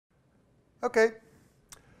Okay,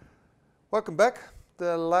 welcome back.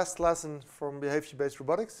 The last lesson from Behavior-Based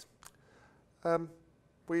Robotics.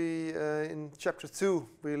 In chapter 2,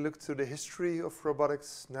 we looked to the history of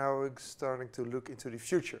robotics. Now we're starting to look into the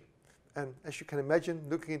future. And as you can imagine,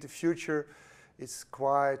 looking into the future is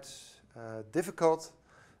quite difficult.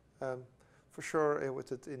 For sure,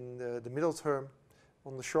 with it in the middle term,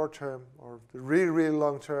 on the short term, or the really, really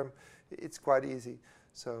long term, it's quite easy.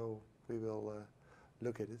 So we will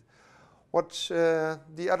look at it. What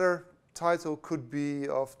the other title could be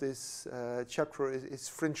of this chapter is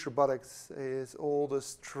Fringe robotics, is all the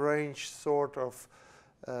strange sort of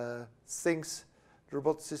things the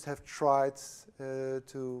roboticists have tried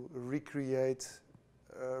to recreate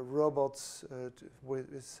robots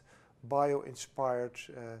with bio-inspired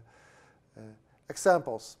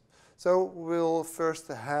examples. So we'll first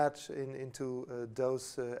head into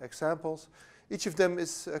those examples. Each of them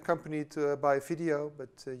is accompanied by a video,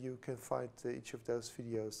 but you can find each of those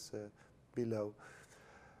videos below.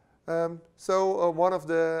 One of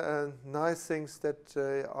the nice things that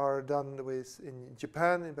are done in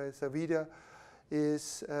Japan, by Savida,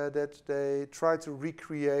 is that they try to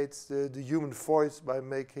recreate the human voice by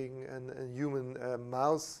making a human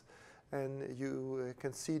mouth. And you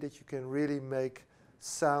can see that you can really make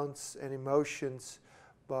sounds and emotions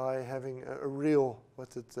by having a real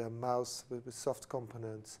mouse with soft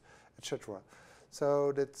components, etc.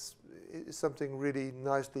 So that's something really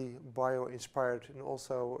nicely bio-inspired and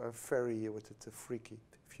also very freaky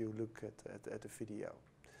if you look at the video.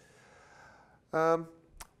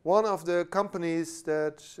 One of the companies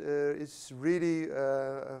that is really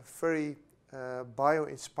very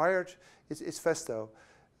bio-inspired is Festo.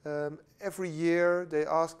 Every year they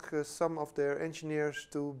ask some of their engineers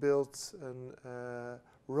to build a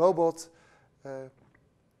robot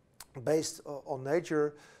based on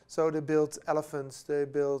nature. So they built elephants, they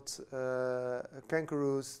built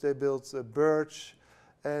kangaroos, they built birds,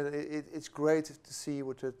 and it's great to see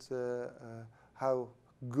how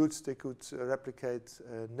good they could replicate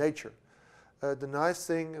nature. The nice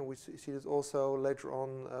thing, and we see it also later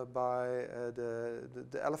on by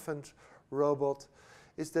the elephant robot,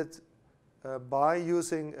 is that by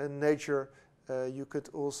using nature, you could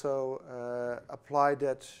also apply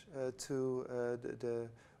that to the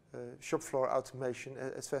shop floor automation,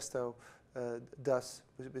 as Festo does,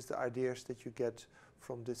 with the ideas that you get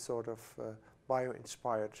from this sort of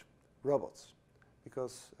bio-inspired robots.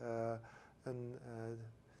 Because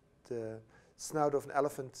the snout of an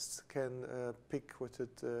elephant can pick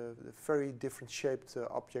very different shaped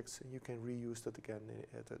objects, and you can reuse that again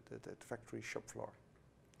at the factory shop floor.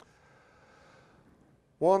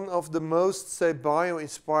 One of the most, say,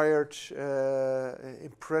 bio-inspired,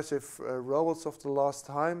 impressive robots of the last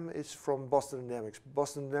time is from Boston Dynamics.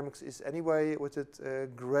 Boston Dynamics is anyway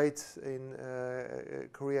great in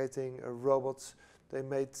creating robots. They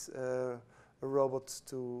made a robot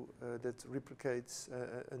that replicates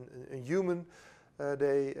a human.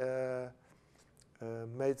 They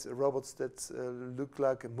made robots that look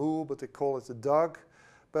like a mule, but they call it a dog.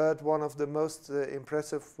 But one of the most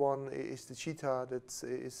impressive one is the cheetah. That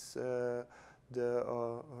is the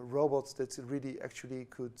robot that really actually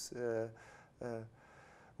could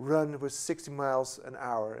run with 60 miles an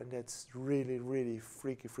hour, and that's really, really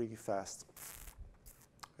freaky fast.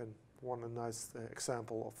 And one nice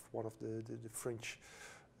example of one of the Fringe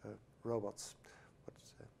robots,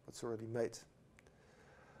 what's already made.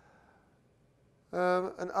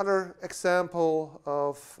 Another example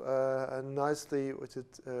of a nicely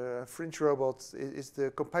Fringe robot is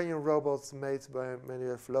the companion robot made by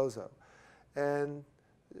Manuel Veloso. And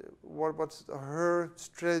what her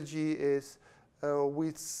strategy is,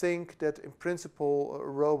 we think that in principle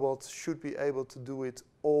robots should be able to do it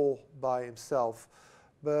all by himself,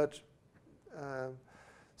 but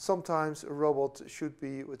sometimes a robot should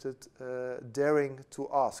be daring to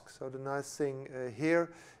ask. So the nice thing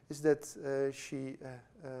here is that she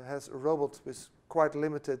has a robot with quite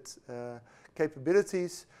limited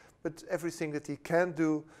capabilities, but everything that he can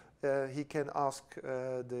do, he can ask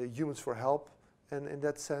the humans for help. And in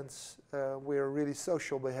that sense, we're really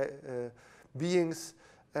social beings,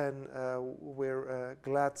 and we're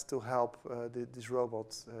glad to help this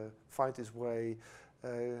robot find his way,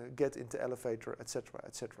 get into elevator, etc.,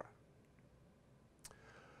 etc.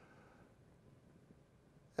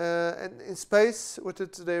 And in space,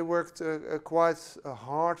 they worked quite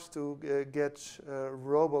hard to get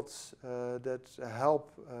robots that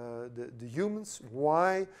help the humans.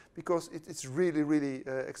 Why? Because it's really, really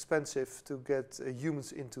expensive to get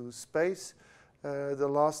humans into space. The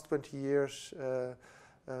last 20 years,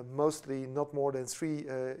 mostly not more than 3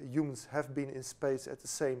 humans have been in space at the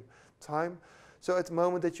same time. So at the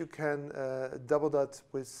moment that you can double that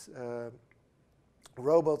with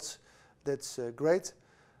robots, that's great.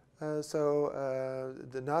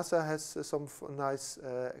 The NASA has some nice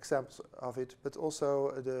examples of it, but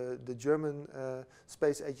also the German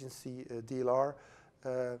space agency DLR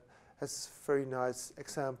has very nice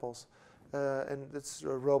examples. And it's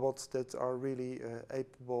robots that are really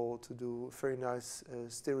able to do very nice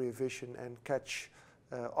stereo vision and catch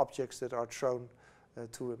objects that are thrown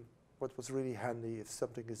to them. What was really handy if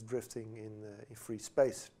something is drifting in free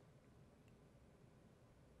space.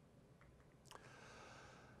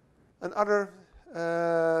 Another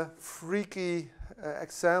freaky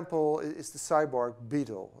example is the cyborg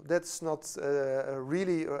beetle. That's not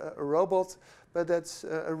really a robot, but that's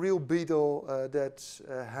a real beetle that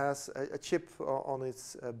has a chip on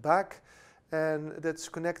its back, and that's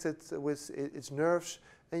connected with its nerves,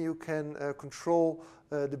 and you can control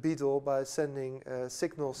the beetle by sending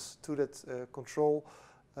signals to that control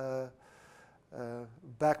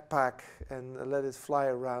backpack and let it fly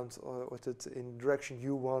around with it in the direction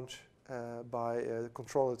you want by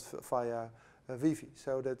control it via Wi-Fi.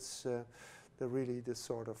 So that's really the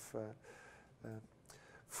sort of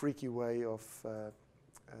freaky way of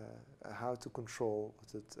how to control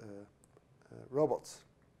robots.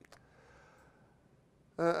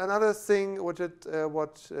 Another thing what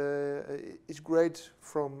is great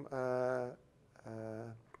from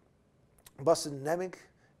Boston Dynamics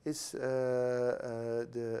is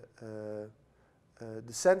the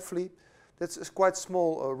sand flea. That's a quite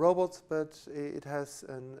small robot, but it has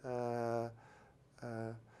a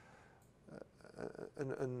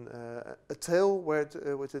tail where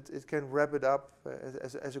it can wrap it up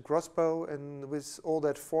as a crossbow, and with all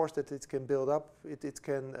that force that it can build up, it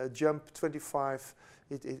can jump 25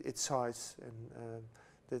 its size,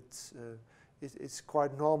 and it's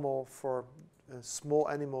quite normal for small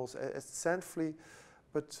animals as the sand flea,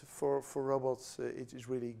 but for robots it is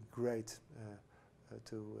really great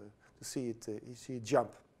to see it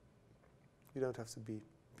jump. You don't have to be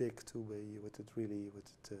big to be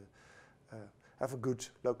have a good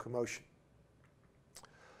locomotion.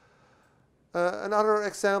 Another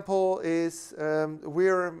example is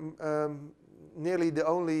we're nearly the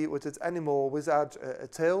only animal without a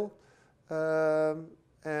tail,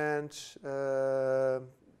 and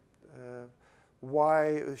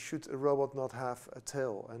why should a robot not have a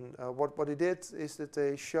tail? And what they did is that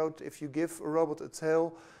they showed if you give a robot a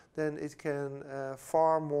tail, then it can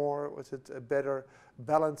far more better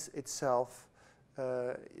balance itself.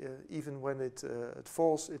 Even when it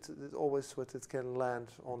falls, it always it can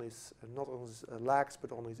land on his not on his legs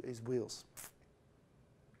but on his wheels.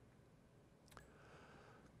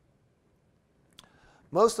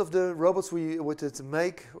 Most of the robots we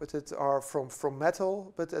make are from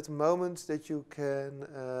metal, but at the moment that you can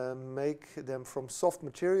make them from soft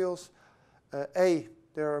materials, they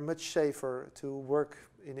are much safer to work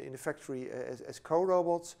in the factory as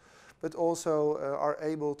co-robots, but also are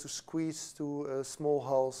able to squeeze to small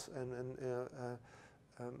holes and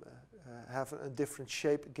have a different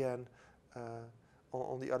shape again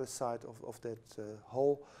on the other side of that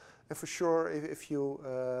hole. And for sure, if you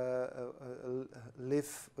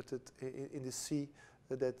live with it in the sea,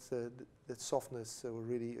 that softness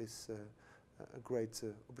really is a great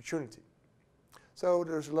opportunity. So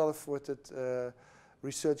there's a lot of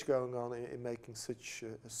research going on in making such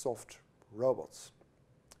soft robots.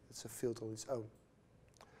 It's a field on its own.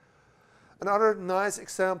 Another nice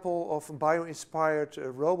example of a bio-inspired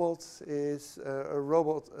robot is a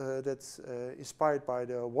robot that's inspired by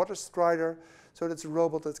the water strider. So that's a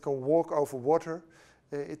robot that can walk over water.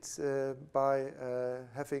 It's by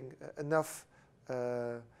having enough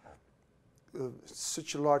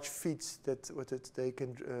such large feet that they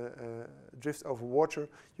can drift over water.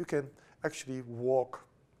 You can actually walk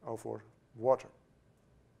over water.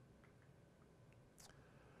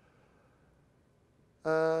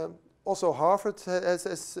 Also, Harvard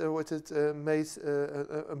has made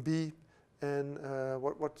a bee, and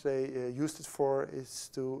what they used it for is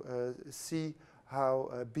to see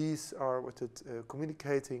how bees are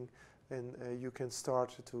communicating, and you can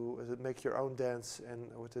start to make your own dance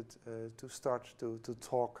and to start to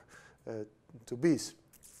talk to bees.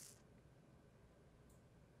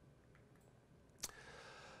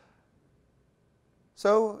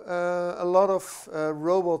 So a lot of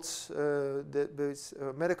robots with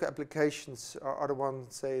medical applications are the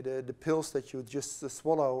ones, say, the pills that you just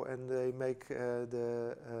swallow, and they make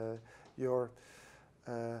your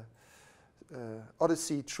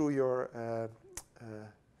odyssey through your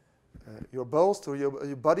bowels, through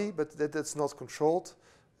your body, but that's not controlled.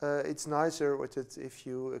 it's nicer with it if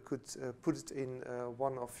you could put it in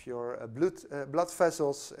one of your blood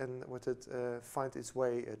vessels and with it find its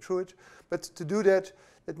way through it. But to do that,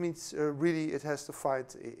 that means really it has to find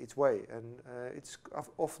its way, and it's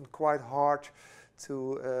often quite hard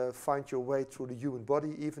to find your way through the human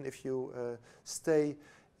body, even if you stay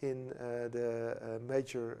in the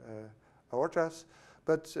major aortas.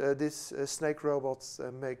 But this snake robot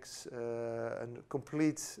makes a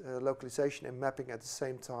complete localization and mapping at the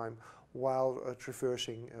same time while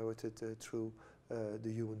traversing with it through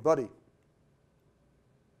the human body.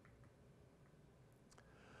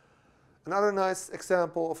 Another nice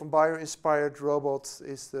example of a bio-inspired robot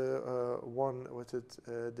is the one with it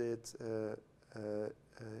that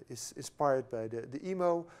is inspired by the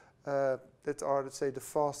emo, that are, let's say, the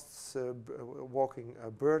fastest walking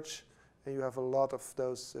birds. And you have a lot of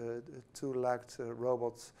those two-legged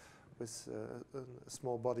robots with a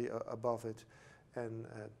small body above it, and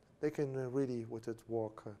they can really with it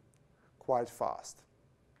walk quite fast.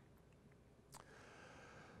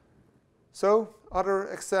 So other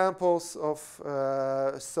examples of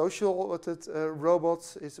social with it,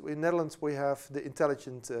 robots is in Netherlands we have the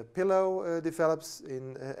intelligent pillow developed.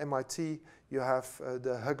 In MIT you have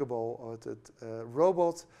the huggable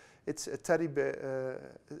robot. It's a teddy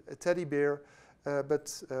bear,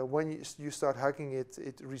 but when you start hugging it,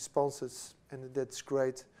 it responds, and that's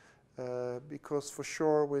great because for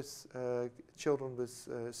sure with children with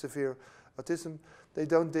severe autism, they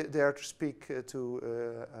don't dare to speak to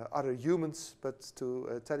other humans, but to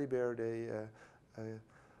a teddy bear they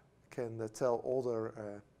can tell all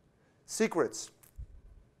their secrets.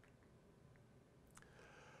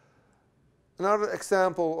 Another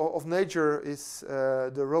example of nature is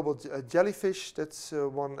the robot jellyfish. That's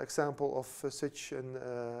one example of such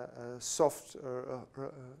a soft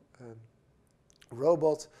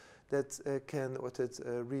robot that can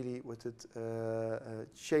really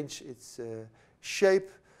change its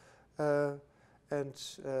shape, and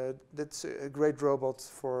that's a great robot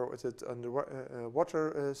for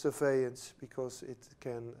underwater surveillance because it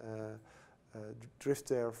can drift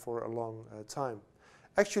there for a long time.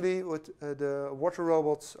 Actually, the water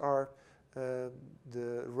robots are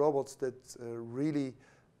the robots that really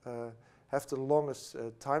have the longest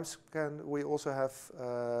time span. We also have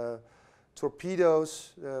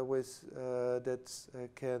torpedoes that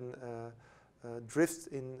can drift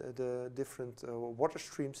in the different water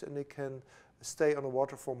streams, and they can stay on the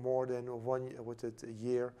water for more than a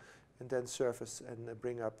year, and then surface and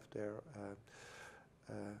bring up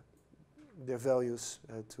their values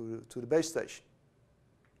to the base station.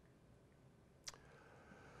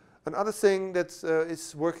 Another thing that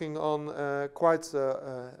is working on quite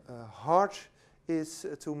hard is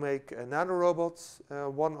to make nanorobots.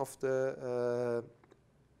 One of the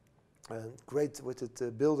great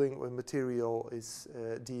building material is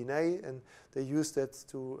DNA, and they use that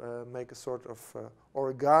to make a sort of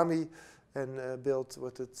origami and build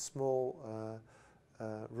small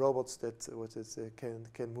robots that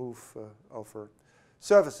can move over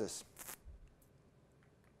surfaces.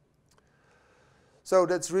 So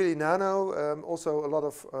that's really nano. Also a lot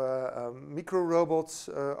of micro robots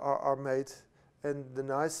are made, and the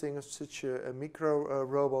nice thing of such micro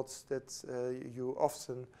robots that you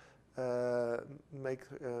often make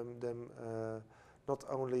them not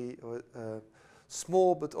only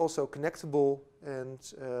small but also connectable,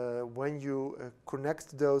 and when you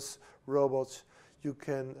connect those robots you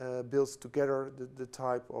can build together the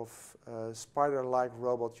type of spider-like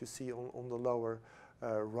robot you see on the lower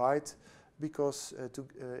right. Because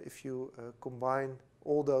if you combine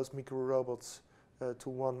all those micro robots to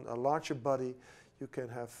one larger body, you can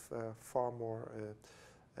have far more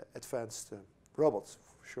advanced robots.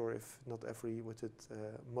 For sure, if not every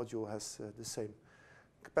module has the same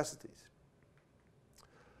capacities.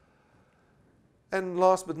 And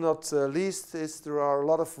last but not least, there are a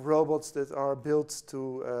lot of robots that are built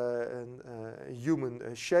to a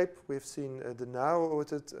human shape. We've seen the now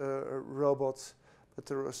robots. But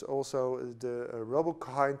there is also the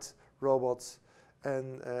RoboKind robots,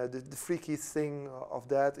 and the freaky thing of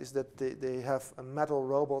that is that they have a metal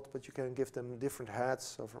robot, but you can give them different heads,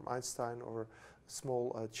 so from Einstein or a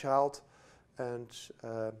small child, and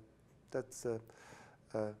that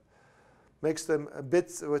makes them a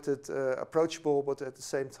bit approachable, but at the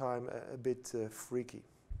same time a bit freaky.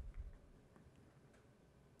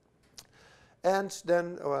 And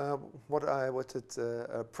then what I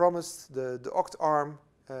promised, the oct arm,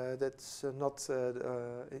 that's not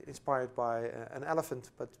inspired by an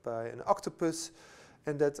elephant but by an octopus,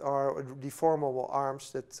 and that are deformable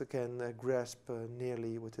arms that can grasp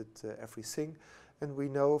nearly everything. And we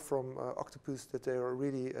know from octopus that they are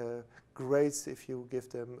really great if you give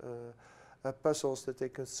them puzzles that they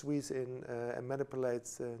can squeeze in and manipulate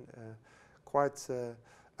quite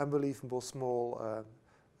unbelievable small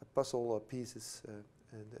puzzle pieces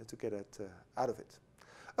and to get it out of it.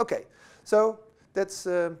 Okay, so that's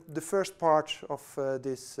the first part of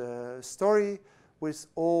this story, with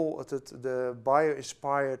all the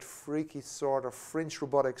bio-inspired, freaky sort of fringe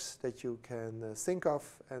robotics that you can think of.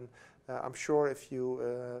 And I'm sure if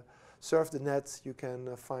you surf the net, you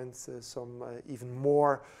can find some even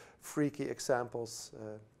more freaky examples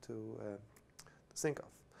to think of.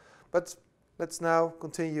 But let's now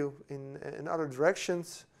continue in other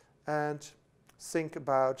directions and think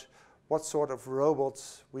about what sort of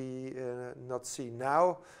robots we not see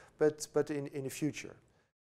now, but in the future.